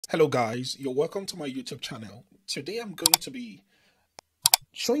Hello guys, you're welcome to my YouTube channel. Today I'm going to be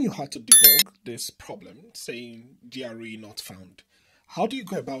showing you how to debug this problem saying GRE not found. How do you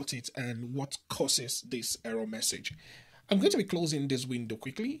go about it and what causes this error message? I'm going to be closing this window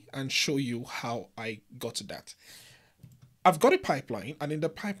quickly and show you how I got to that. I've got a pipeline, and in the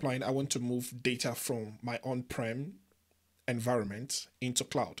pipeline I want to move data from my on-prem environment into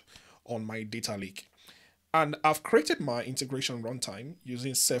cloud on my data lake. And I've created my integration runtime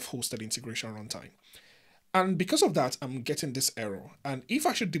using self-hosted integration runtime. And because of that, I'm getting this error. And if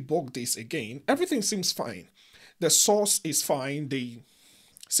I should debug this again, everything seems fine. The source is fine, the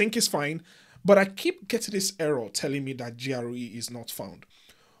sync is fine, but I keep getting this error telling me that GRE is not found.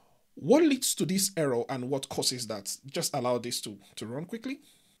 What leads to this error and what causes that? Just allow this to run quickly.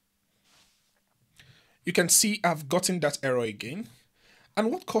 You can see I've gotten that error again. And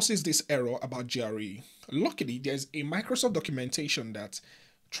what causes this error about GRE? Luckily, there's a Microsoft documentation that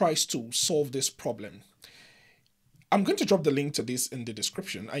tries to solve this problem. I'm going to drop the link to this in the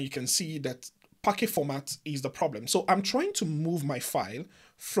description, and you can see that parquet format is the problem. So I'm trying to move my file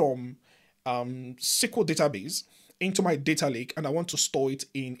from SQL database into my data lake, and I want to store it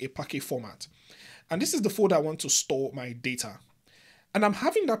in a parquet format. And this is the folder I want to store my data. And I'm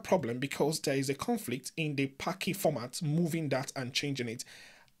having that problem because there is a conflict in the parquet format, moving that and changing it.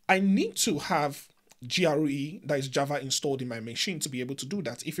 I need to have GRE, that is Java, installed in my machine to be able to do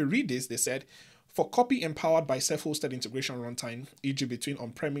that. If you read this, they said, for copy empowered by self-hosted integration runtime, e.g. between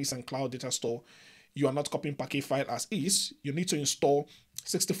on-premise and cloud data store, you are not copying parquet file as is. You need to install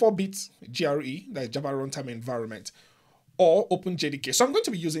 64-bit GRE, that is Java runtime environment, or OpenJDK. So I'm going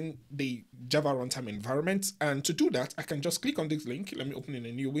to be using the Java runtime environment, and to do that, I can just click on this link. Let me open in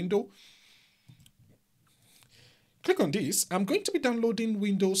a new window. Click on this. I'm going to be downloading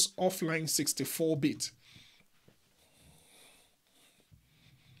Windows Offline 64-bit.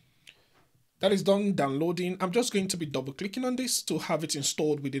 That is done downloading. I'm just going to be double clicking on this to have it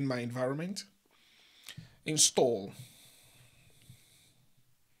installed within my environment. Install.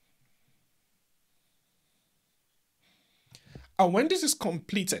 And when this is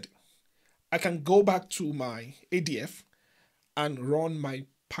completed, I can go back to my ADF and run my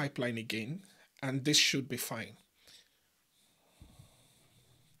pipeline again, and this should be fine.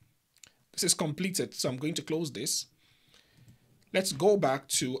 This is completed, so I'm going to close this. Let's go back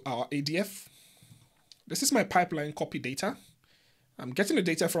to our ADF. This is my pipeline copy data. I'm getting the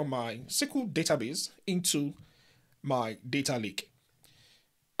data from my SQL database into my data lake.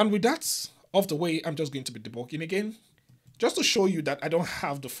 And with that off the way, I'm just going to be debugging again, just to show you that I don't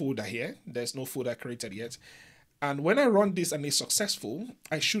have the folder here. There's no folder created yet. And when I run this and it's successful,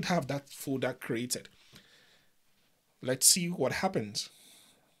 I should have that folder created. Let's see what happens.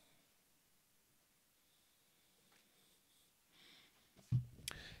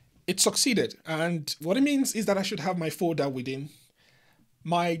 It succeeded. And what it means is that I should have my folder within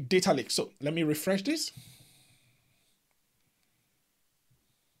my data lake. So let me refresh this.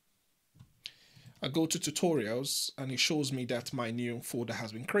 I go to tutorials and it shows me that my new folder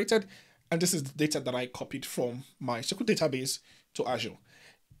has been created. And this is the data that I copied from my SQL database to Azure.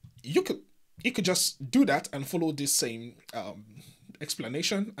 You could just do that and follow this same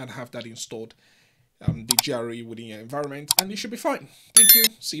explanation and have that installed, the GRE within your environment, and it should be fine. Thank you.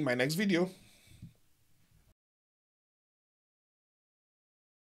 See you in my next video.